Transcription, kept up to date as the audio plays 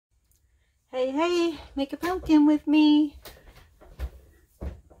Hey, hey, make a pumpkin with me.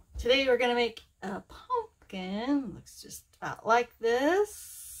 Today we're gonna make a pumpkin. Looks just about like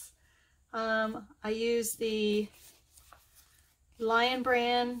this. I use the Lion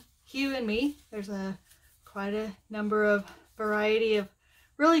brand Hue and Me. There's quite a number of variety of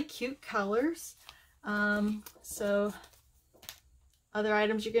really cute colors. So other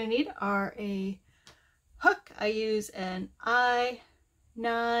items you're gonna need are a hook. I use an I-9.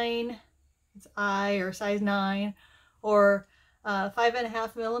 It's I or size 9 or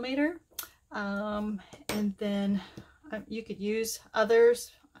 5.5 millimeter. And then you could use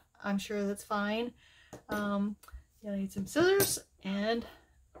others. I'm sure that's fine. You'll need some scissors and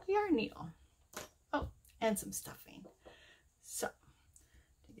a yarn needle. Oh, and some stuffing. So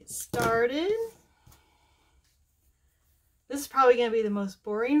to get started, this is probably going to be the most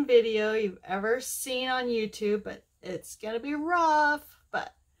boring video you've ever seen on YouTube, but it's going to be rough,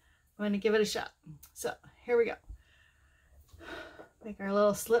 but I'm going to give it a shot. So here we go. Make our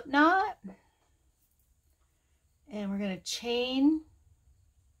little slip knot. And we're going to chain.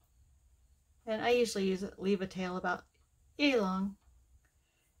 And I usually leave a tail about yay long.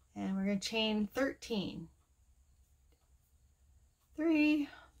 And we're going to chain 13. 3,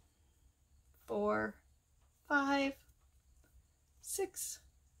 4, 5, 6,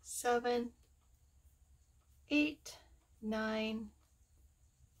 7, 8, 9,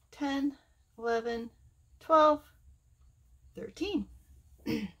 10, 11, 12, 13.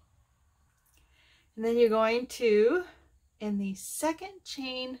 And then you're going to, in the second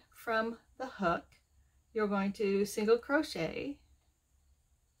chain from the hook, you're going to single crochet.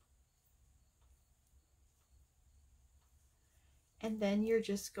 And then you're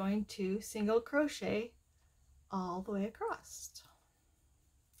just going to single crochet all the way across.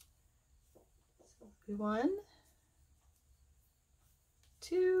 So 1,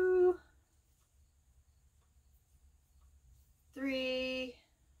 2, 3,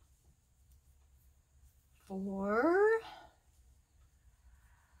 4,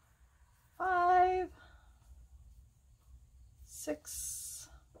 5, 6,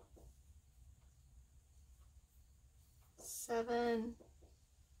 7,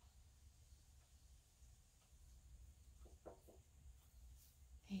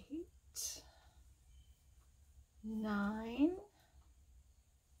 8, 9,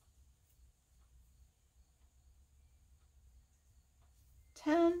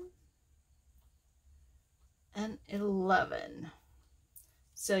 10, and 11.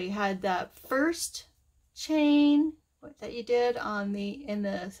 So you had that first chain that you did on in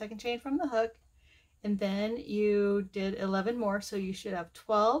the second chain from the hook, and then you did 11 more, so you should have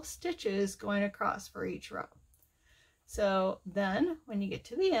 12 stitches going across for each row. So then when you get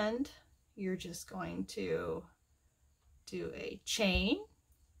to the end, you're just going to do a chain.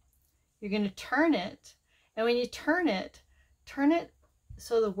 You're going to turn it, and when you turn it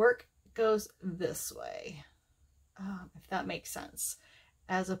so the work goes this way, if that makes sense,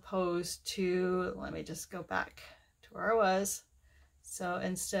 as opposed to, let me just go back to where I was. So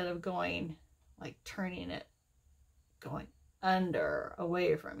instead of going like turning it, going under,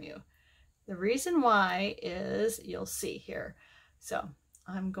 away from you. The reason why is, you'll see here. So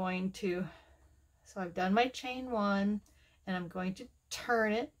I'm going to, so I've done my chain 1, and I'm going to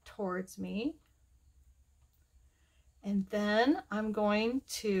turn it towards me. And then I'm going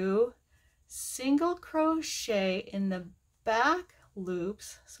to single crochet in the back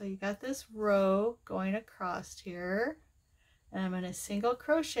loops. So you got this row going across here, and I'm going to single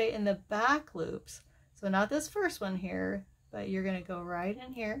crochet in the back loops. So not this first one here, but you're going to go right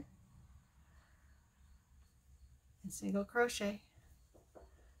in here and single crochet,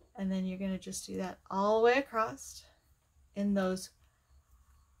 and then you're going to just do that all the way across in those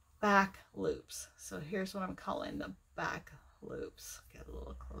back loops. So here's what I'm calling the back loops. Get a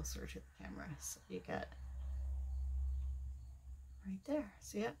little closer to the camera so you get right there.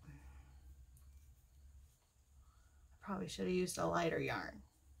 See it? I probably should have used a lighter yarn,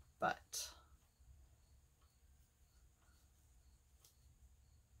 but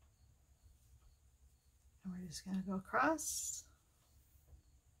and we're just going to go across.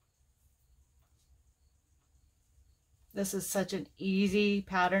 This is such an easy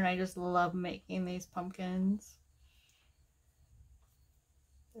pattern. I just love making these pumpkins.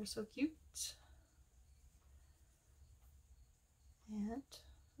 They're so cute. And,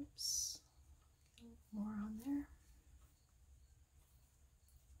 oops, more on there.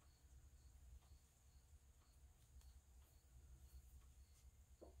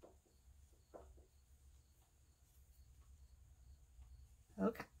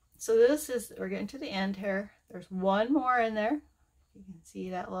 Okay, so this is, we're getting to the end here. There's one more in there. You can see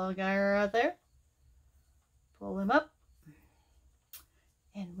that little guy right there. Pull him up.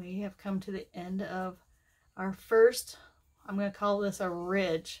 And we have come to the end of our first, I'm going to call this a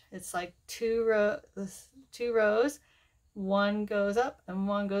ridge. It's like two rows. One goes up and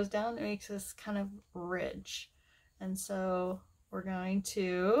one goes down. It makes this kind of ridge. And so we're going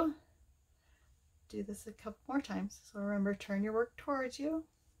to do this a couple more times. So remember, turn your work towards you.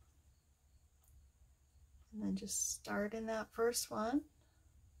 And then just start in that first one.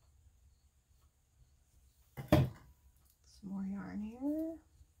 Some more yarn here.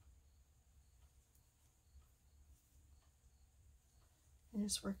 And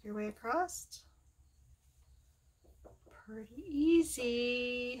just work your way across. Pretty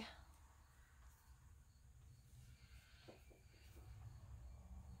easy.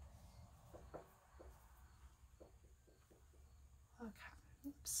 Okay,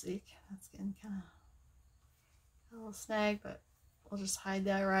 oopsie, that's getting kind of a little snag, but we'll just hide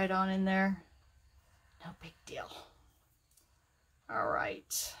that right on in there. No big deal. All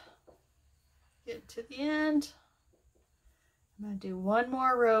right, get to the end. I'm going to do one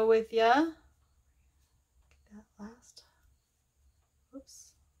more row with you. Get that last,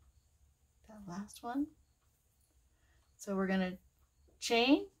 oops, that last one. So we're going to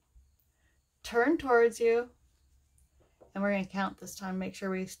chain, turn towards you, and we're going to count this time, make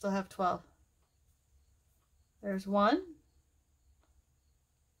sure we still have 12. There's 1.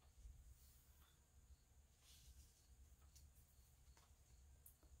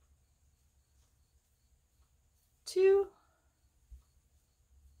 2,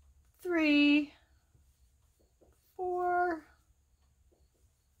 3, 4,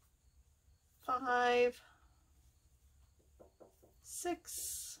 5,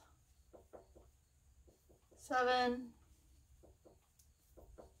 6, 7,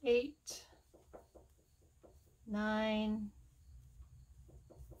 8, 9,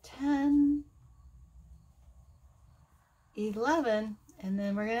 10, 11, and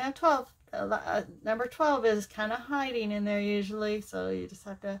then we're gonna have 12. Number 12 is kind of hiding in there usually, so you just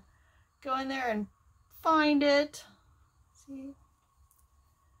have to go in there and find it. See?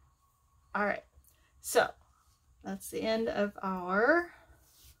 All right, so that's the end of our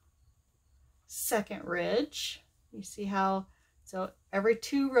second ridge. You see how, so every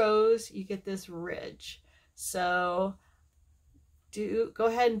 2 rows you get this ridge. So go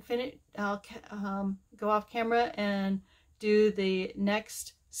ahead and finish. I'll go off camera and do the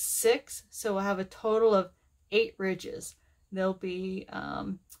next 6. So we'll have a total of 8 ridges. There'll be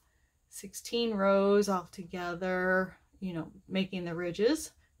 16 rows altogether, you know, making the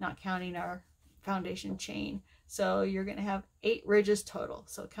ridges, not counting our foundation chain. So you're going to have 8 ridges total.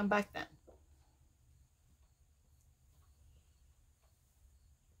 So come back then.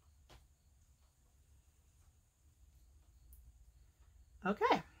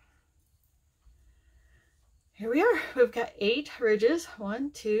 Okay. Here we are. We've got 8 ridges. 1,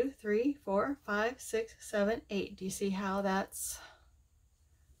 2, 3, 4, 5, 6, 7, 8. Do you see how that's,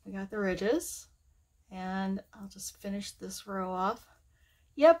 we got the ridges. And I'll just finish this row off.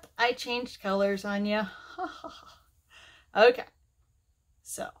 Yep, I changed colors on you. Okay,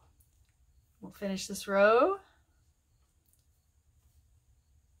 so we'll finish this row.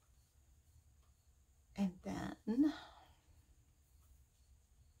 And then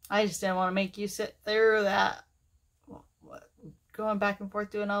I just didn't want to make you sit through that, going back and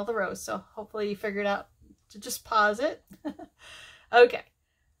forth doing all the rows. So hopefully you figured out to just pause it. Okay,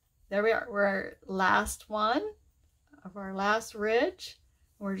 there we are. We're our last one of our last ridge.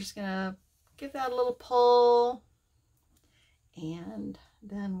 We're just gonna give that a little pull, and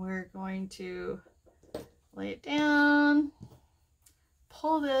then we're going to lay it down,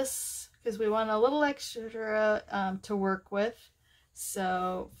 pull this because we want a little extra to work with.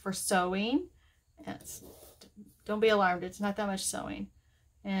 So for sewing, don't be alarmed, it's not that much sewing.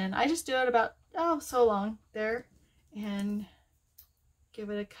 And I just do it about, oh, so long there, and give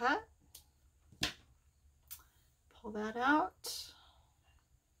it a cut. Pull that out.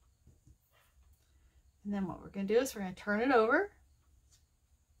 And then what we're going to do is we're going to turn it over.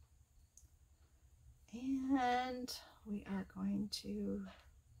 And we are going to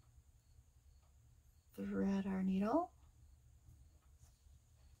thread our needle.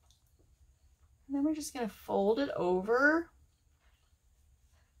 And then we're just going to fold it over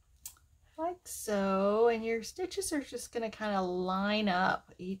like so. And your stitches are just going to kind of line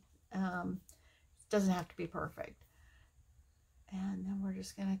up. It doesn't have to be perfect. And then we're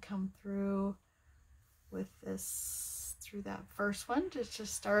just going to come through with this, through that first one, just to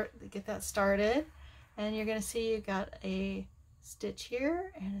start, get that started. And you're going to see you got a stitch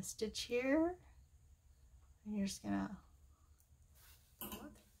here and a stitch here. And you're just going to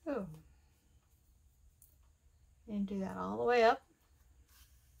And do that all the way up.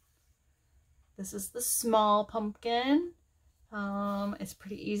 This is the small pumpkin. It's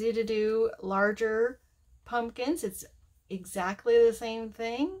pretty easy to do larger pumpkins. It's exactly the same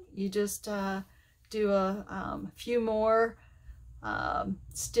thing. You just do a few more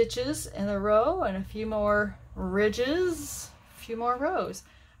stitches in a row and a few more ridges, a few more rows.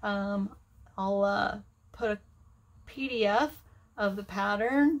 I'll put a PDF of the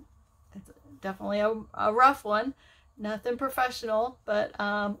pattern. It's definitely a rough one, nothing professional, but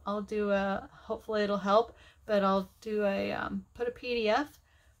I'll do hopefully it'll help, but I'll do put a PDF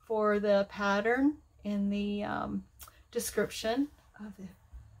for the pattern in the description of the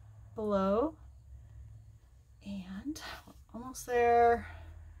below. And almost there.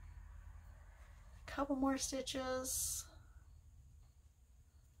 A couple more stitches.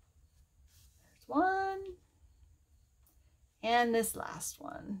 There's one. And this last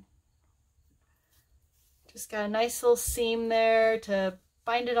one. Just got a nice little seam there to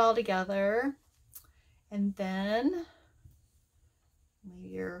bind it all together. And then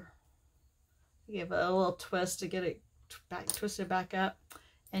give it a little twist to get it twisted back up.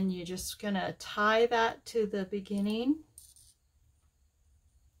 And you're just gonna tie that to the beginning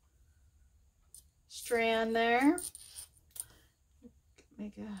strand there.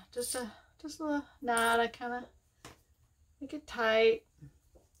 Make just a little knot. I kind of make it tight.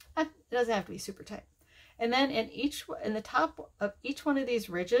 It doesn't have to be super tight. And then in the top of each one of these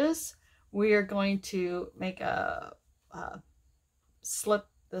ridges, we are going to make a slip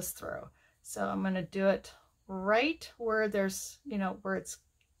this through. So I'm going to do it right where there's, where it's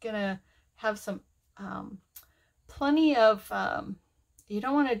going to have some plenty of, you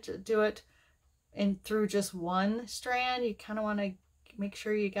don't want to do it through just one strand. You kind of want to make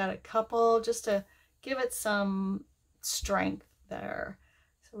sure you got a couple just to give it some strength there.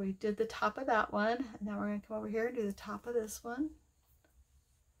 So we did the top of that one, and now we're going to come over here and do the top of this one.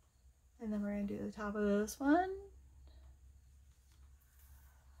 And then we're going to do the top of this one.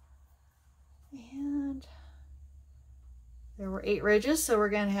 And there were 8 ridges, so we're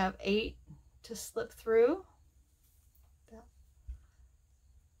going to have 8 to slip through.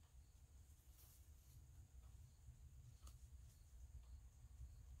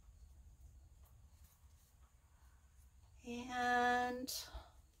 And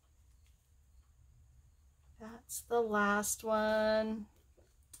that's the last one.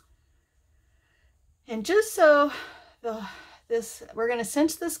 And just so we're going to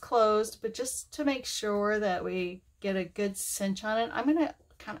cinch this closed, but just to make sure that we get a good cinch on it, I'm going to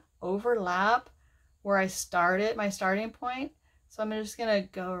kind of overlap where I started, my starting point. So I'm just going to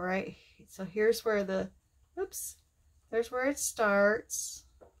go right. So here's where there's where it starts.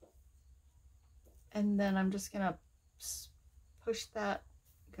 And then I'm just going to push that,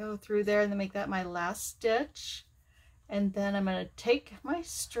 go through there, and then make that my last stitch. And then I'm going to take my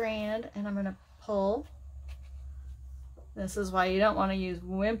strand and I'm going to pull. This is why you don't want to use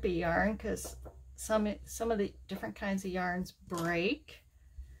wimpy yarn, because some of the different kinds of yarns break.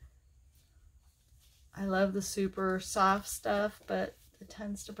 I love the super soft stuff, but it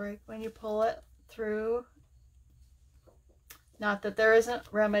tends to break when you pull it through. Not that there isn't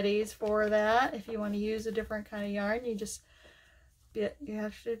remedies for that. If you want to use a different kind of yarn, you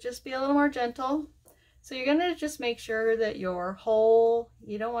have to just be a little more gentle. So you're going to just make sure that your hole,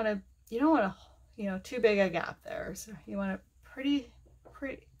 you don't want to, too big a gap there. So you want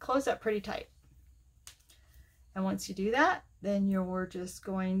to close that pretty tight. And once you do that, then you're just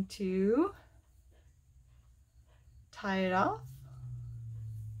going to tie it off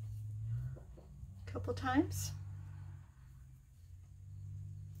a couple times.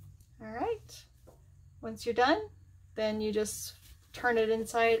 All right. Once you're done, then you just turn it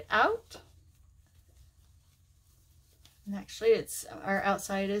inside out. And actually our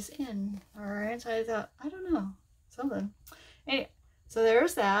outside is in, or our inside is out. I don't know, something. Anyway, so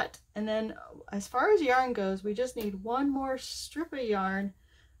there's that. And then as far as yarn goes, we just need one more strip of yarn,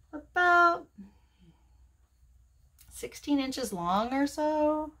 about 16 inches long or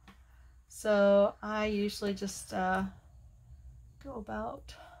so. So I usually just go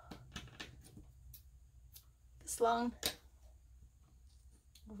about this long.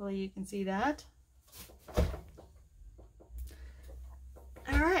 Hopefully you can see that.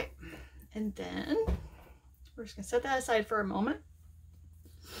 All right, and then we're just gonna set that aside for a moment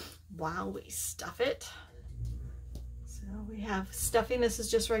while we stuff it. So we have stuffing. This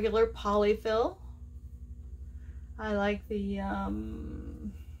is just regular polyfill. I like the,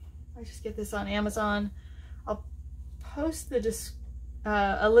 I just get this on Amazon. I'll post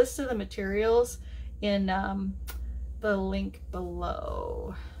a list of the materials in the link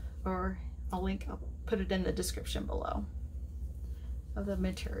below, or I'll put it in the description below of the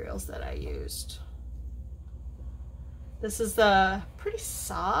materials that I used. This is a pretty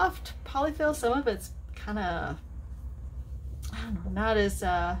soft polyfill. Some of it's kind of, I don't know, not as,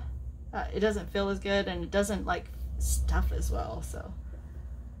 it doesn't feel as good, and it doesn't like stuff as well. So,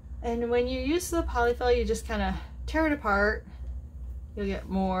 and when you use the polyfill, you just kind of tear it apart. You'll get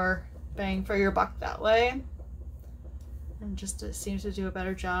more bang for your buck that way. And just it seems to do a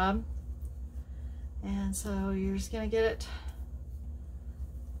better job. And so you're just gonna get it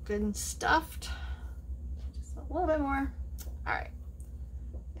good and stuffed. Just a little bit more. All right.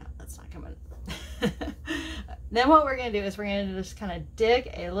 Yeah, that's not coming. Then what we're gonna do is we're gonna just kind of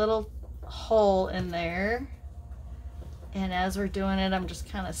dig a little hole in there. And as we're doing it, I'm just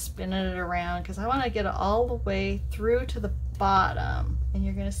kind of spinning it around because I want to get it all the way through to the bottom, and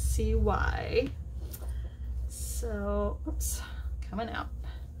you're gonna see why. So, oops, coming out.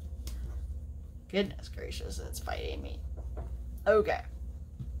 Goodness gracious, it's fighting me. Okay.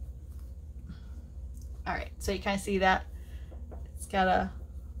 All right, so you kind of see that it's got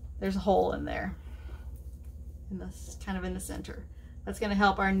there's a hole in there, in this kind of in the center. That's going to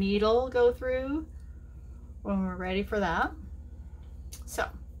help our needle go through when we're ready for that. So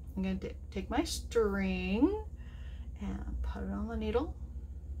I'm going to take my string and put it on the needle.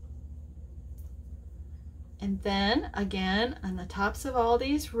 And then again, on the tops of all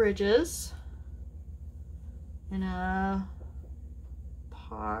these ridges, and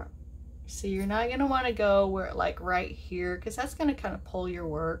so you're not going to want to go where like right here, because that's going to kind of pull your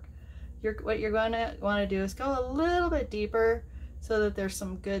work. What you're going to want to do is go a little bit deeper so that there's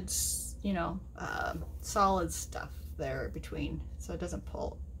some good, you know, solid stuff there between, so it doesn't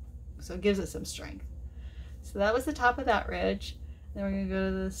pull, so it gives it some strength. So that was the top of that ridge. Then we're going to go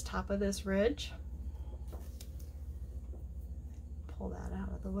to this top of this ridge. Pull that out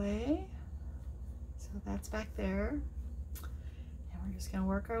of the way. So that's back there. And we're just going to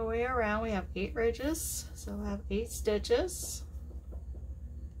work our way around. We have 8 ridges, so we'll have 8 stitches.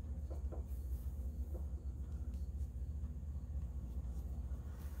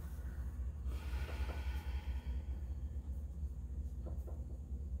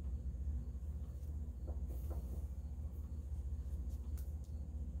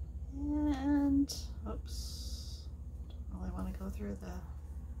 And, oops, don't really want to go through the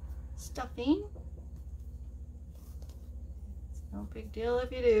stuffing. It's no big deal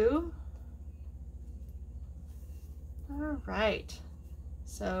if you do. All right,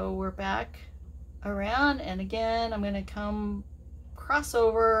 so we're back around, and again I'm going to come cross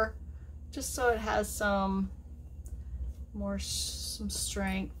over just so it has some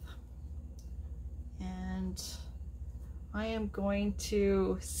strength, and I am going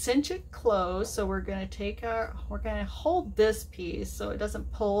to cinch it closed. So we're going to hold this piece so it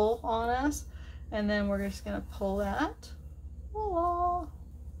doesn't pull on us, and then we're just going to pull that. Oh.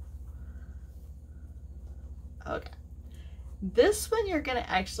 Okay. This one you're going to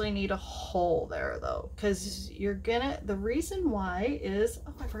actually need a hole there though, because the reason why is,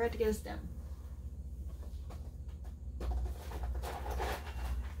 oh, I forgot to get a stem.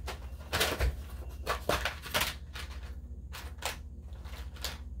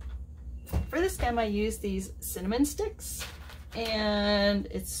 For the stem, I use these cinnamon sticks, and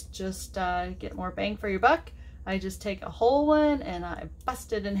it's just get more bang for your buck. I just take a whole one and I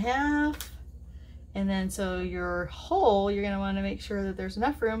bust it in half, and then so your hole, you're going to want to make sure that there's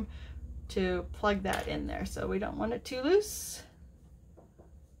enough room to plug that in there, so we don't want it too loose.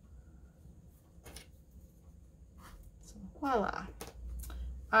 So voila.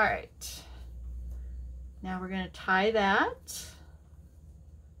 All right, now we're going to tie that.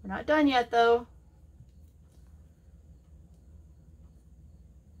 We're not done yet though.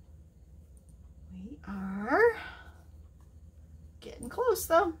 We are getting close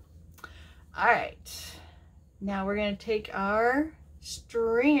though. All right, now we're going to take our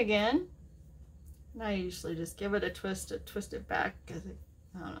string again, and I usually just give it a twist to twist it back because it,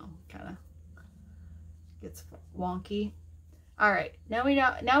 I don't know, kind of gets wonky. All right, now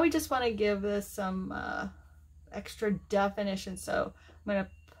we just want to give this some extra definition. So I'm going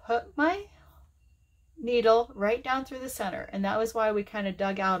to put my needle right down through the center, and that was why we kind of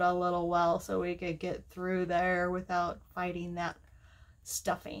dug out a little well, so we could get through there without fighting that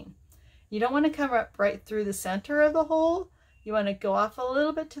stuffing. You don't want to come up right through the center of the hole. You want to go off a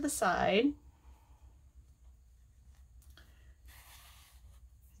little bit to the side.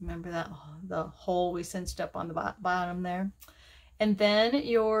 Remember that, the hole we cinched up on the bottom there. And then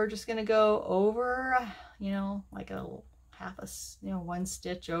you're just going to go over, you know, like a one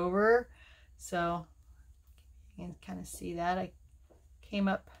stitch over. So you can kind of see that I came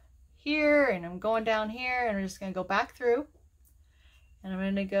up here and I'm going down here, and I'm just going to go back through, and I'm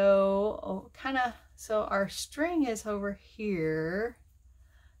going to go kind of, so our string is over here.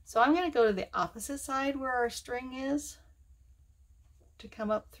 So I'm going to go to the opposite side where our string is to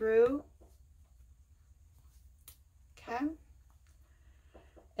come up through. Okay.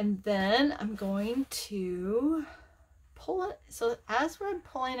 And then I'm going to pull it. So as I'm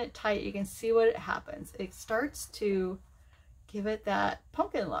pulling it tight, you can see what happens. It starts to give it that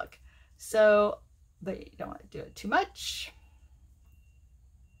pumpkin look. So, but you don't want to do it too much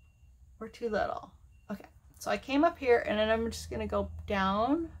or too little. Okay. So I came up here, and then I'm just going to go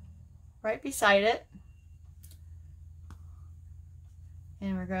down right beside it.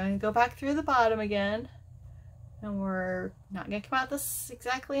 And we're going to go back through the bottom again. And we're not going to come out this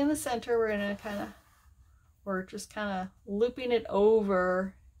exactly in the center. We're going to we're just kind of looping it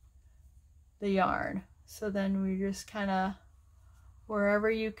over the yarn. So then we just kind of, wherever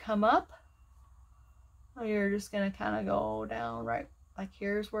you come up, you're just going to kind of go down right, like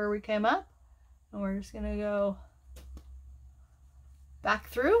here's where we came up. And we're just going to go back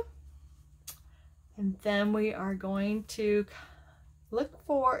through. And then we are going to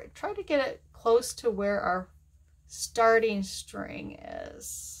try to get it close to where our starting string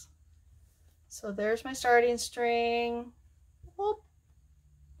is. So there's my starting string. Whoop.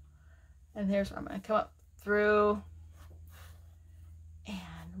 And here's where I'm going to come up through. And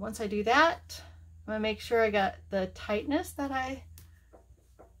once I do that, I'm going to make sure I got the tightness that I,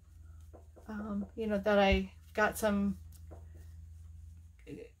 that I got some,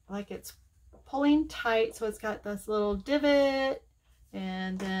 like it's pulling tight, so it's got this little divot.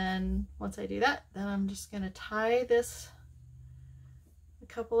 And then once I do that, then I'm just going to tie this a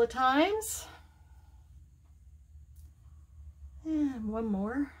couple of times. And one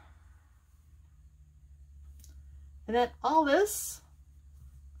more. And then all this,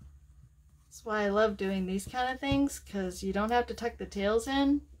 that's why I love doing these kind of things, because you don't have to tuck the tails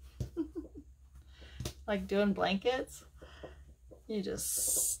in like doing blankets. You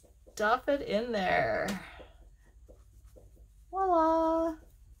just stuff it in there. Voila!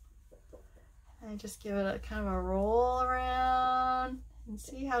 I just give it a kind of a roll around and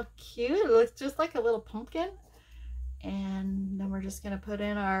see how cute it looks, just like a little pumpkin. And then we're just going to put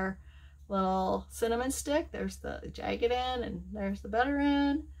in our little cinnamon stick. There's the jagged end, and there's the better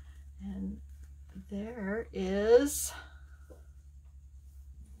end, and there is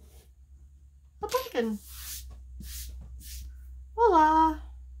a pumpkin. Voila!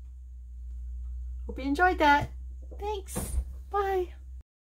 Hope you enjoyed that. Thanks. Bye.